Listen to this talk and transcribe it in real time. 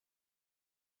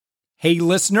Hey,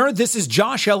 listener, this is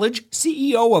Josh Elledge,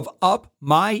 CEO of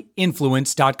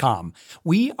UpMyInfluence.com.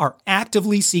 We are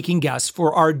actively seeking guests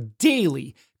for our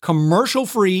daily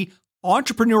commercial-free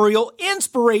entrepreneurial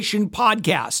inspiration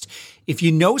podcast. If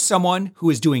you know someone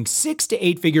who is doing 6 to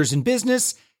 8 figures in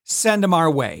business, send them our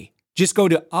way. Just go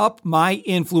to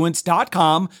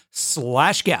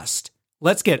UpMyInfluence.com/guest.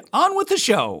 Let's get on with the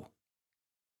show.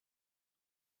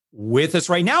 With us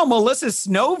right now, Melissa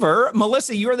Snover.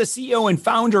 Melissa, you're the CEO and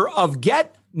founder of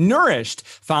Get Nourished,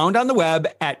 found on the web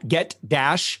at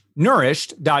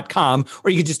get-nourished.com,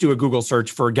 or you can just do a Google search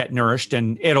for Get Nourished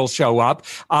and it'll show up.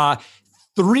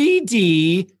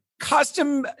 3D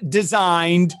custom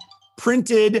designed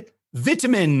printed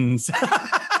vitamins.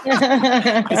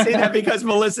 I say that because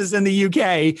Melissa's in the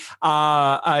UK,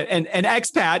 an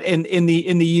expat in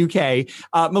the UK.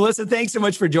 Melissa, thanks so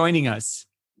much for joining us.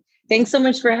 Thanks so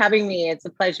much for having me. It's a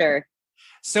pleasure.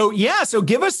 So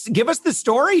give us the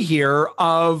story here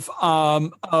of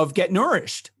Get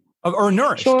Nourished or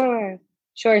Nourished.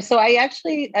 Sure. So I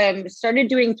actually started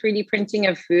doing 3D printing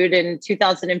of food in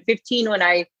 2015 when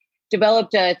I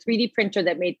developed a 3D printer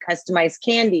that made customized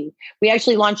candy. We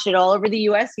actually launched it all over the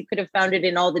US. You could have found it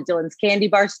in all the Dylan's candy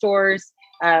bar stores.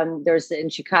 There's in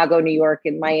Chicago, New York,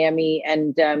 and Miami,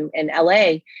 and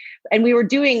LA. And we were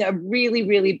doing a really,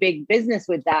 really big business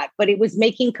with that, but it was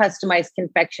making customized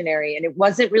confectionery and it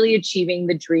wasn't really achieving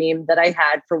the dream that I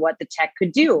had for what the tech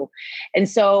could do. And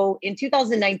so in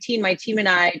 2019, my team and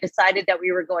I decided that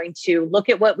we were going to look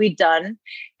at what we'd done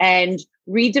and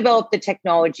redevelop the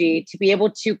technology to be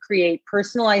able to create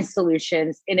personalized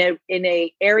solutions in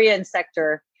a area and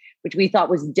sector which we thought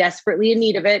was desperately in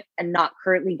need of it and not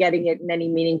currently getting it in any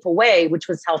meaningful way, which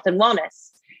was health and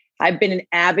wellness. I've been an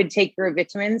avid taker of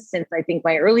vitamins since I think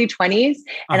my early 20s.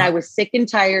 And I was sick and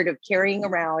tired of carrying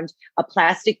around a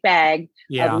plastic bag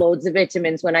of loads of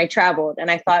vitamins when I traveled.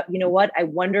 And I thought, you know what? I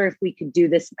wonder if we could do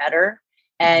this better.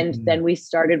 And then we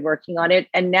started working on it.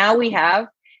 And now we have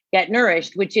Get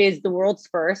Nourished, which is the world's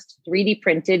first 3D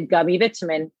printed gummy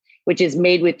vitamin, which is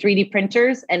made with 3D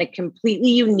printers and a completely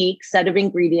unique set of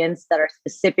ingredients that are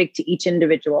specific to each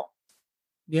individual.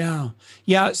 Yeah.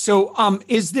 So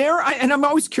is there, and I'm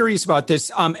always curious about this,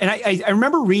 and I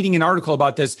remember reading an article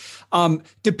about this.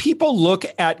 Do people look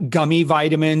at gummy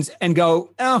vitamins and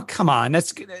go, oh, come on,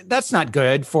 that's not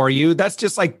good for you. That's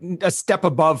just like a step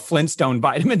above Flintstone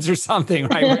vitamins or something,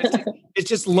 right? It's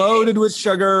just loaded with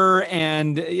sugar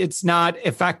and it's not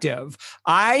effective.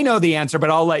 I know the answer, but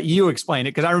I'll let you explain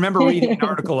it because I remember reading an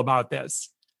article about this.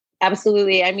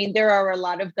 Absolutely. I mean, there are a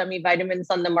lot of gummy vitamins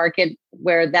on the market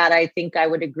where that I think I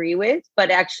would agree with,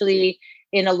 but actually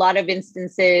in a lot of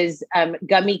instances,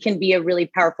 gummy can be a really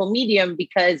powerful medium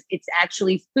because it's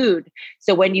actually food.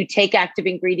 So when you take active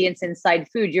ingredients inside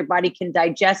food, your body can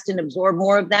digest and absorb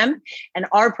more of them. And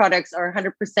our products are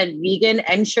 100% vegan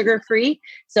and sugar-free.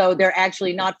 So they're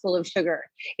actually not full of sugar.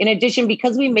 In addition,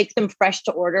 because we make them fresh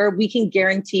to order, we can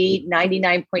guarantee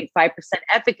 99.5%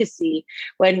 efficacy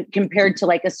when compared to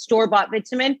like a store-bought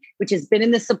vitamin, which has been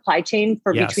in the supply chain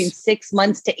for between 6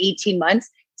 months to 18 months.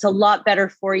 It's a lot better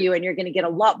for you and you're going to get a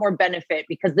lot more benefit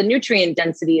because the nutrient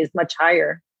density is much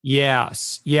higher.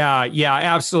 Yes. Yeah,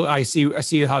 absolutely. I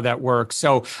see how that works.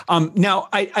 So now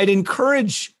I'd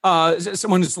encourage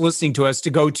someone who's listening to us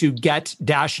to go to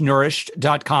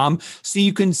get-nourished.com so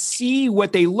you can see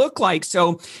what they look like.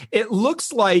 So it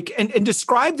looks like, and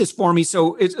describe this for me.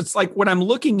 So it's like what I'm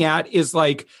looking at is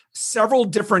like several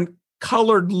different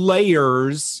colored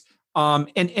layers.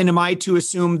 And am I to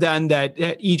assume then that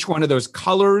each one of those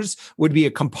colors would be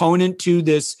a component to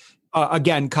this,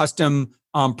 again, custom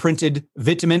printed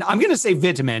vitamin? I'm going to say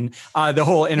vitamin the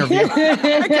whole interview.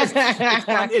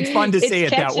 it's fun to say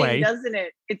it that way, doesn't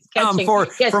it? It's catching.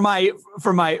 For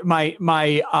my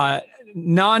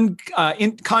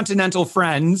non-continental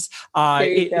friends,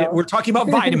 we're talking about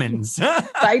vitamins.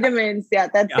 Vitamins,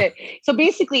 that's it. So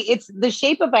basically, it's the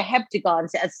shape of a heptagon.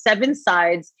 So it has 7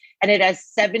 sides and it has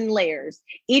 7 layers.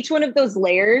 Each one of those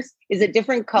layers is a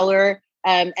different color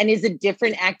and is a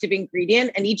different active ingredient.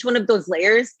 And each one of those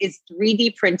layers is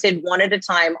 3D printed one at a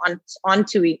time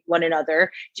onto one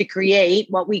another to create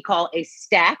what we call a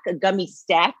gummy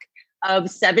stack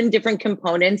of 7 different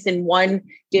components in one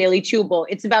daily chewable.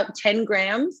 It's about 10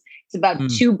 grams. It's about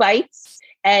 2 bites.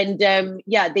 And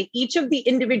each of the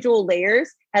individual layers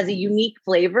has a unique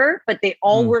flavor, but they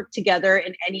all work together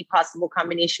in any possible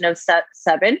combination of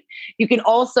 7. You can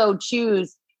also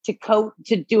choose to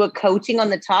do a coating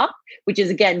on the top, which is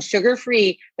again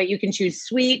sugar-free, but you can choose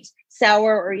sweet,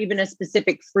 sour, or even a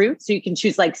specific fruit. So you can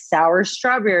choose like sour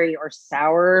strawberry or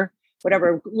sour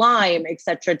whatever, lime,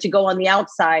 etc., to go on the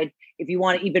outside if you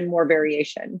want even more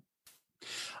variation.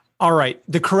 All right.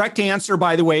 The correct answer,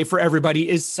 by the way, for everybody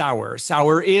is sour.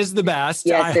 Sour is the best.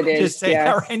 Yes, it I'll is. just say Yes.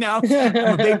 that right now.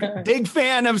 I'm a big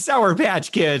fan of Sour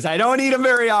Patch Kids. I don't eat them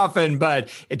very often, but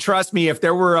trust me, if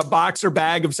there were a box or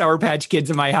bag of Sour Patch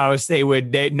Kids in my house, they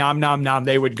nom, nom, nom,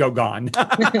 they would go gone.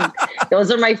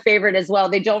 Those are my favorite as well.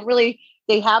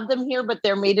 They have them here, but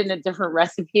they're made in a different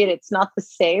recipe and it's not the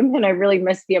same. And I really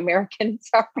miss the American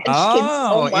Sour Patch Kids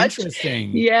so much.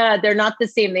 Interesting. Yeah, they're not the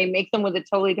same. They make them with a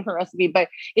totally different recipe, but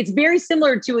it's very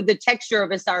similar to the texture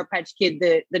of a Sour Patch Kid,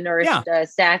 the Nourished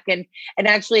stack. And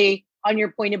actually, on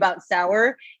your point about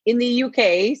sour, in the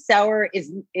UK, sour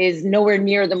is nowhere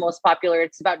near the most popular.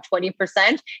 It's about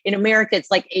 20%. In America, it's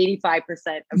like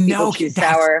 85% of people choose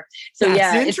sour. So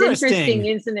it's interesting,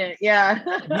 isn't it?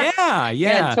 Yeah.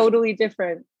 Yeah. Totally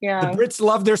different. Yeah. The Brits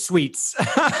love their sweets.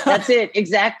 That's it.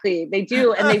 Exactly. They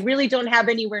do. And they really don't have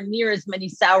anywhere near as many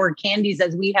sour candies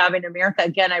as we have in America.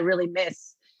 Again, I really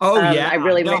miss. I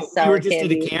really miss sour we were just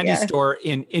candy. at a candy store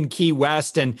in Key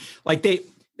West, and like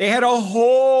they had a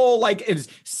whole, like, it was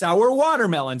sour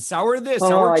watermelon, sour this,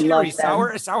 sour cherry,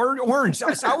 sour orange,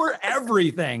 sour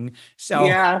everything. So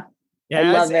I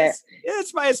love it.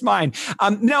 It's mine.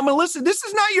 Now, Melissa, this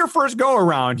is not your first go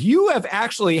around. You have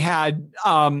actually had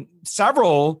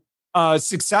several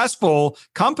successful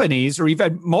companies, or you've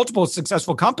had multiple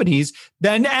successful companies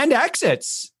and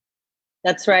exits.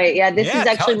 That's right. Yeah, this is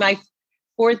actually my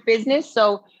fourth business.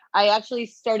 So I actually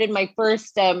started my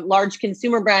first large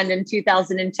consumer brand in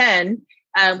 2010,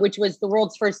 which was the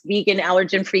world's first vegan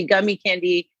allergen-free gummy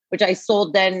candy, which I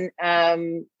sold then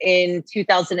in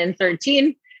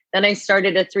 2013. Then I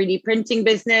started a 3D printing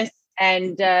business,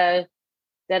 and then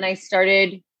I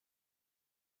started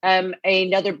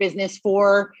another business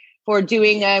for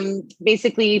doing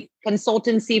basically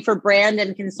consultancy for brand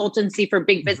and consultancy for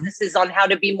big businesses on how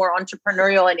to be more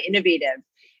entrepreneurial and innovative.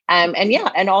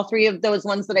 And all three of those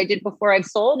ones that I did before I've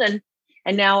sold, and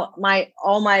now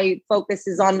all my focus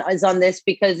is on this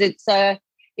because it's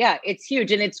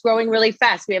huge and it's growing really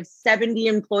fast. We have 70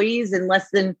 employees in less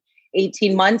than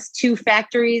 18 months, 2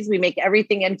 factories. We make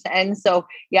everything end to end. So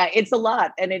it's a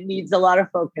lot and it needs a lot of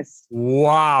focus.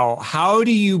 Wow. How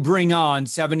do you bring on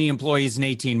 70 employees in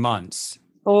 18 months?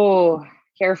 Oh,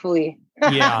 carefully.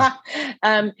 Yeah.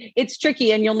 It's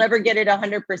tricky and you'll never get it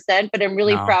 100%, but I'm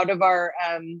really proud of our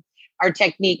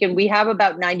technique. And we have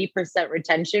about 90%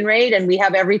 retention rate, and we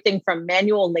have everything from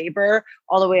manual labor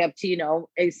all the way up to,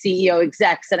 a CEO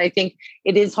execs. And I think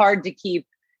it is hard to keep,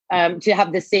 to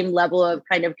have the same level of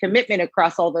kind of commitment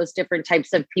across all those different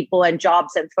types of people and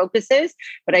jobs and focuses.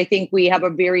 But I think we have a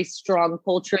very strong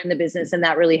culture in the business, and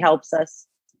that really helps us.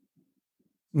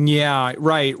 Yeah,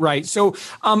 right. So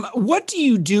what do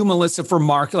you do, Melissa, for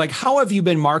market? Like, how have you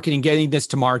been marketing, getting this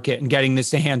to market and getting this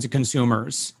to hands of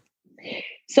consumers?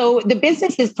 So the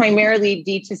business is primarily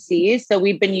D2C. So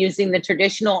we've been using the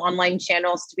traditional online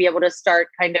channels to be able to start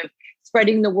kind of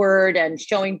spreading the word and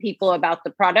showing people about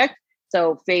the product.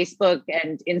 So Facebook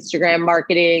and Instagram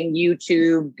marketing,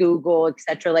 YouTube, Google, et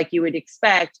cetera, like you would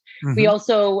expect. Mm-hmm. We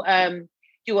also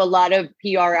do a lot of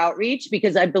PR outreach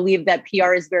because I believe that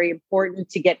PR is very important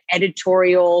to get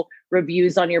editorial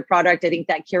reviews on your product. I think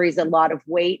that carries a lot of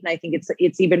weight. And I think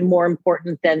it's even more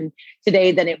important than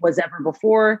today than it was ever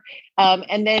before.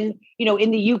 And then,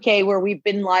 in the UK, where we've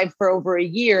been live for over a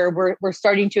year, we're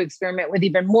starting to experiment with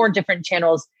even more different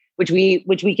channels, which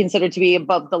we consider to be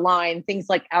above the line, things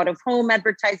like out of home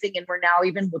advertising. And we're now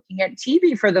even looking at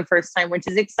TV for the first time, which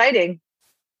is exciting.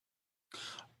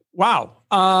 Wow.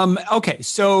 Okay.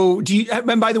 So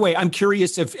and by the way, I'm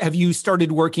curious have you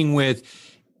started working with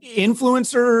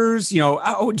influencers?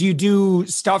 Do you do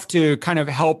stuff to kind of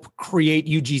help create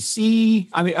UGC?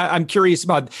 I mean, I'm curious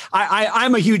about,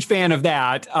 I'm a huge fan of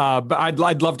that, but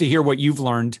I'd love to hear what you've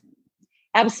learned.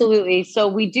 Absolutely. So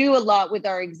we do a lot with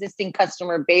our existing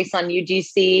customer base on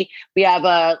UGC. We have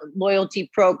a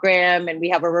loyalty program and we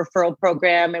have a referral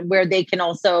program, and where they can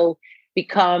also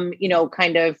become,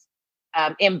 kind of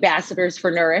ambassadors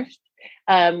for Nourished.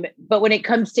 But when it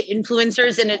comes to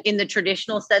influencers in the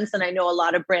traditional sense, and I know a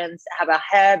lot of brands have a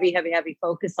heavy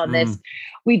focus on this,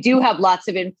 we do have lots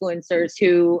of influencers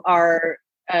who are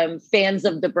fans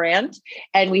of the brand,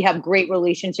 and we have great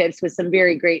relationships with some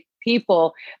very great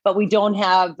people, but we don't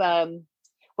have,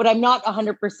 what I'm not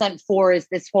 100% for is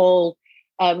this whole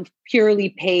purely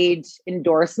paid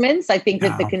endorsements. I think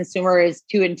that the consumer is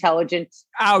too intelligent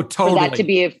for that to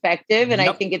be effective. And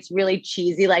I think it's really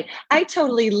cheesy. Like, I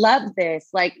totally love this.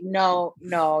 Like, no,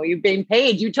 you've been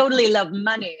paid. You totally love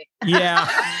money. Yeah.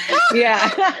 Yeah.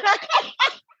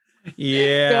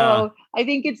 Yeah. So I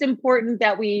think it's important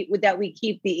that we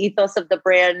keep the ethos of the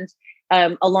brand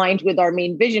aligned with our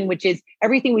main vision, which is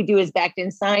everything we do is backed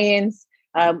in science.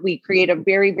 We create a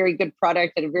very, very good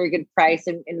product at a very good price,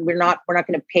 and we're not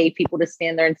going to pay people to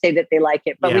stand there and say that they like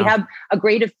it. But we have a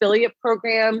great affiliate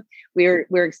program.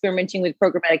 We're experimenting with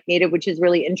programmatic native, which is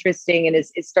really interesting and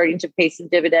is starting to pay some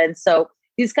dividends. So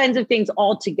these kinds of things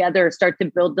all together start to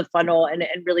build the funnel and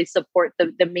really support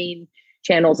the main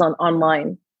channels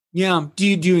online. Yeah. Do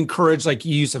you encourage like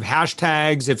use of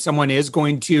hashtags if someone is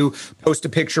going to post a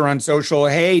picture on social?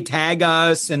 Hey, tag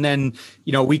us, and then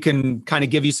we can kind of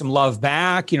give you some love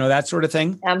back. That sort of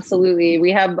thing. Absolutely.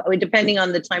 We have, depending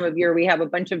on the time of year, we have a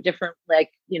bunch of different that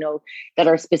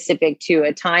are specific to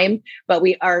a time. But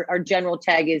our general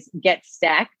tag is get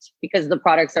stacked because the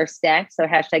products are stacked. So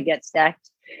hashtag get stacked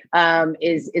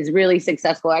is really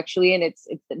successful actually, and it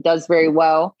does very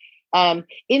well.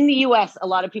 In the US, a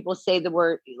lot of people say the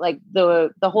word like the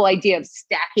whole idea of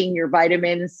stacking your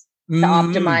vitamins to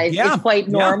optimize is quite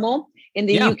normal. In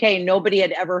the UK, nobody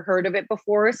had ever heard of it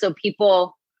before. So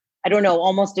people, I don't know,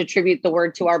 almost attribute the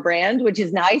word to our brand, which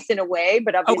is nice in a way,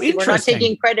 but obviously we're not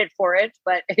taking credit for it.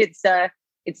 But it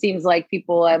seems like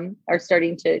people are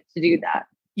starting to do that.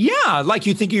 Yeah, like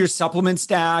you think of your supplement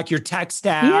stack, your tech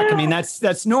stack. Yeah. I mean,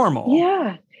 that's normal.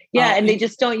 Yeah. Yeah. And they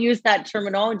just don't use that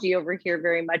terminology over here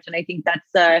very much. And I think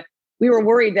that's, we were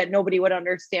worried that nobody would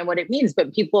understand what it means,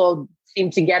 but people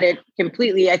seem to get it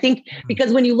completely. I think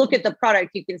because when you look at the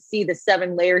product, you can see the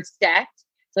 7 layers stacked.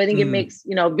 So I think it makes,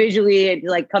 visually it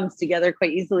like comes together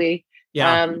quite easily.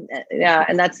 Yeah.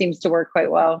 And that seems to work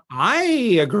quite well.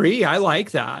 I agree. I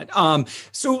like that.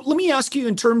 So let me ask you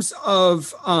in terms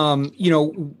of,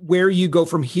 where you go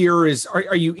from here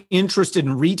are you interested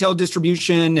in retail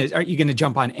distribution? Are you going to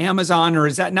jump on Amazon, or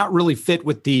is that not really fit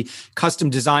with the custom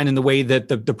design and the way that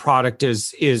the product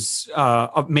is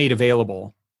made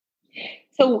available?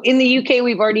 So in the UK,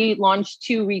 we've already launched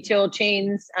 2 retail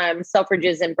chains,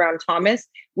 Selfridges and Brown Thomas,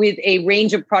 with a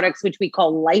range of products, which we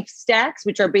call life stacks,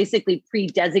 which are basically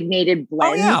pre-designated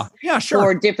blends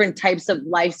for different types of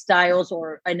lifestyles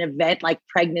or an event like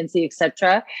pregnancy,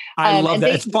 etc. I love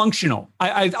that. It's functional.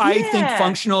 I think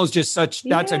functional is just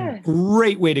that's a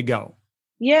great way to go.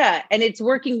 Yeah. And it's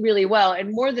working really well.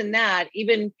 And more than that,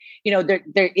 even,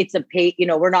 it's a pay,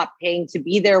 we're not paying to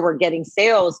be there. We're getting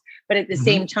sales, but at the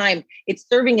same time, it's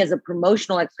serving as a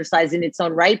promotional exercise in its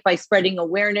own right by spreading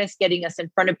awareness, getting us in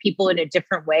front of people in a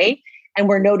different way. And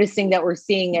we're noticing that we're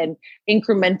seeing an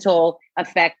incremental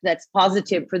effect that's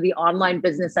positive for the online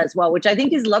business as well, which I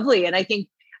think is lovely. And I think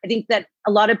that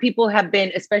a lot of people have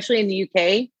been, especially in the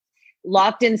UK,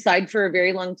 locked inside for a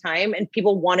very long time, and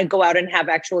people want to go out and have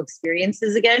actual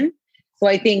experiences again. So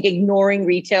I think ignoring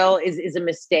retail is a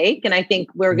mistake. And I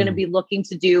think we're going to be looking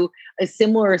to do a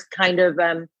similar kind of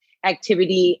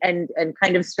activity and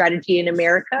kind of strategy in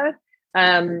America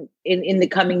in the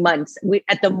coming months.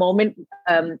 At the moment,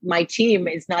 my team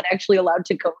is not actually allowed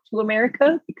to go to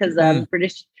America because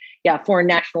foreign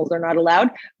nationals are not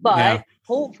allowed. But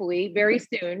hopefully very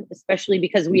soon, especially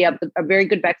because we have a very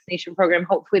good vaccination program,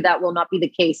 hopefully that will not be the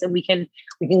case. And we can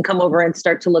come over and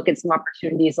start to look at some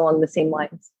opportunities along the same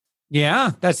lines.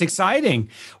 Yeah, that's exciting.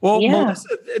 Well, Melissa,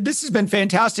 this has been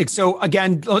fantastic. So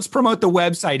again, let's promote the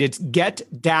website. It's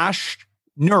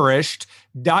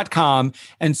get-nourished.com.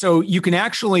 And so you can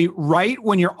actually, right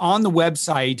when you're on the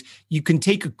website, you can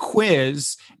take a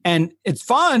quiz, and it's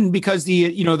fun because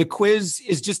the quiz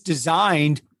is just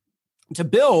designed to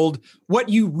build what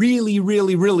you really,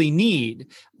 really, really need,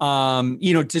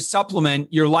 to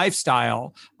supplement your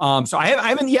lifestyle. So I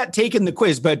haven't yet taken the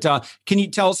quiz, but can you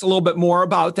tell us a little bit more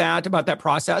about that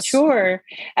process? Sure,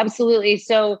 absolutely.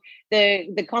 So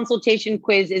the consultation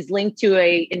quiz is linked to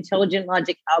a intelligent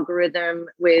logic algorithm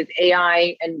with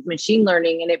AI and machine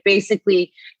learning, and it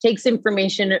basically takes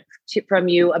information from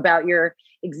you about your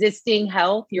existing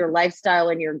health, your lifestyle,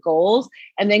 and your goals,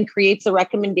 and then creates a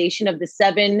recommendation of the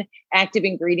 7 active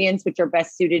ingredients which are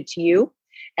best suited to you.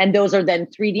 And those are then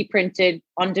 3D printed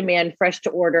on demand, fresh to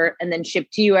order, and then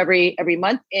shipped to you every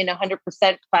month in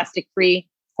 100% plastic-free,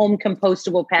 home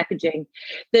compostable packaging.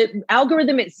 The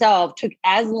algorithm itself took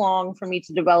as long for me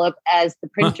to develop as the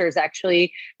printers,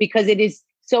 actually, because it is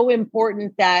so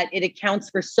important that it accounts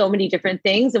for so many different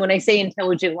things. And when I say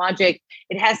intelligent logic,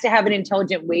 it has to have an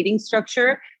intelligent weighting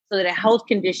structure so that a health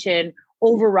condition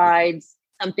overrides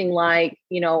something like,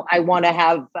 I want to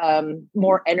have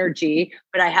more energy,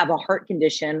 but I have a heart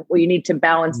condition. Well, you need to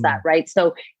balance that, right?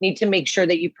 So you need to make sure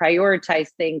that you prioritize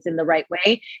things in the right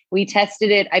way. We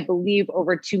tested it, I believe,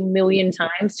 over 2 million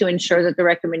times to ensure that the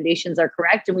recommendations are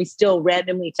correct. And we still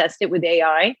randomly test it with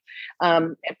AI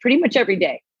pretty much every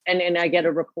day. And I get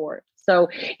a report. So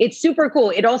it's super cool.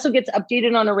 It also gets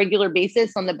updated on a regular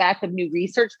basis on the back of new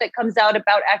research that comes out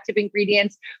about active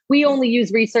ingredients. We only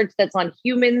use research that's on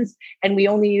humans, and we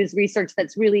only use research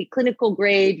that's really clinical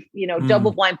grade,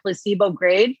 double-blind placebo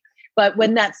grade. But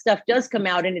when that stuff does come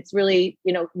out, and it's really,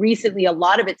 recently a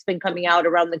lot of it's been coming out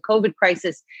around the COVID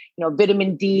crisis,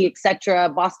 vitamin D, et cetera.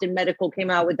 Boston Medical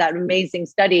came out with that amazing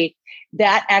study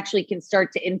that actually can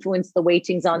start to influence the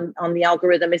weightings on the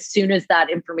algorithm as soon as that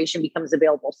information becomes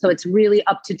available. So it's really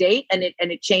up to date, and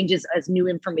it changes as new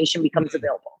information becomes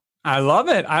available. I love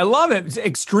it. I love it. It's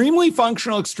extremely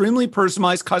functional, extremely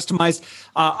personalized, customized.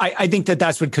 I think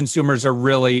that's what consumers are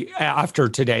really after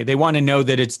today. They want to know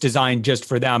that it's designed just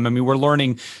for them. I mean, we're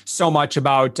learning so much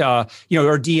about, our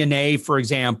DNA, for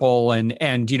example, and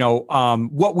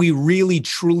what we really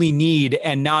truly need,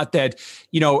 and not that,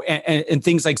 and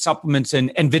things like supplements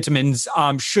and vitamins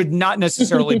should not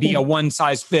necessarily be a one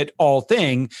size fit all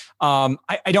thing. I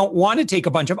don't want to take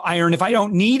a bunch of iron if I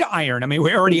don't need iron. I mean,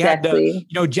 we already had the,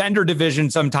 gender division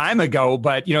some time ago,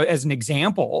 but as an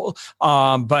example,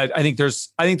 but I think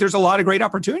there's a lot of great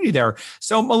opportunity there.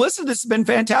 So Melissa, this has been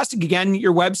fantastic. Again,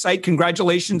 your website,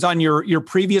 congratulations on your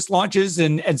previous launches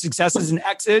and successes and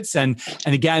exits. And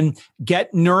again,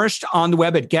 Get Nourished on the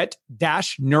web at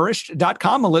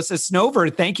get-nourished.com. Melissa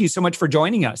Snover, thank you so much for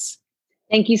joining us.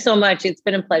 Thank you so much. It's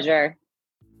been a pleasure.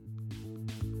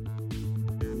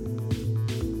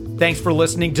 Thanks for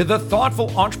listening to The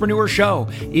Thoughtful Entrepreneur Show.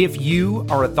 If you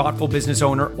are a thoughtful business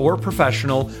owner or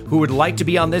professional who would like to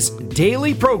be on this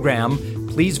daily program,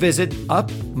 please visit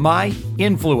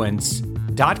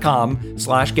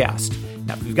upmyinfluence.com/guest.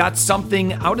 Now, if you've got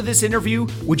something out of this interview,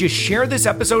 would you share this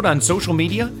episode on social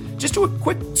media? Just do a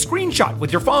quick screenshot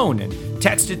with your phone and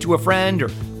text it to a friend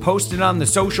or post it on the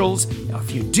socials. Now,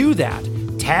 if you do that,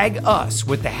 tag us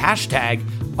with the hashtag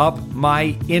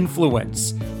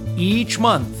UpMyInfluence. Each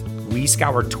month, we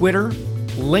scour Twitter,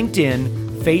 LinkedIn,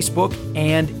 Facebook,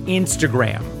 and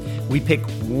Instagram. We pick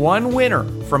one winner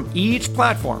from each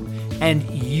platform, and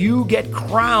you get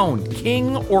crowned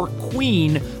king or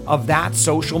queen of that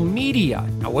social media.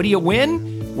 Now, what do you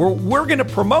win? We're going to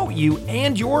promote you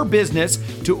and your business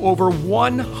to over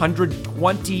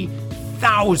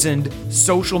 120,000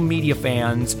 social media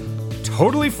fans,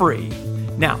 totally free.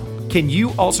 Now, can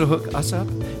you also hook us up?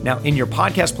 Now, in your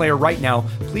podcast player right now,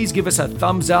 please give us a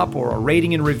thumbs up or a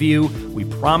rating and review. We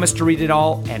promise to read it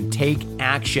all and take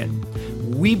action.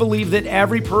 We believe that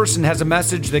every person has a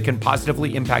message that can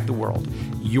positively impact the world.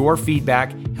 Your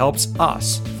feedback helps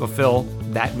us fulfill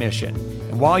that mission.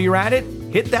 And while you're at it,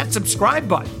 hit that subscribe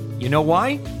button. You know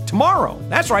why? Tomorrow,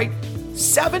 that's right,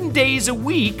 7 days a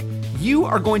week, you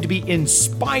are going to be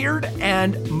inspired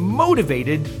and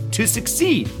motivated to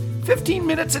succeed. 15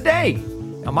 minutes a day.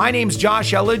 Now, my name's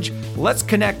Josh Elledge. Let's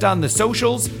connect on the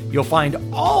socials. You'll find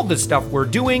all the stuff we're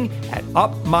doing at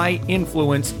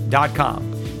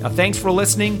upmyinfluence.com. Now, thanks for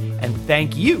listening, and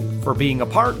thank you for being a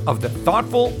part of the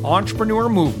Thoughtful Entrepreneur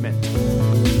Movement.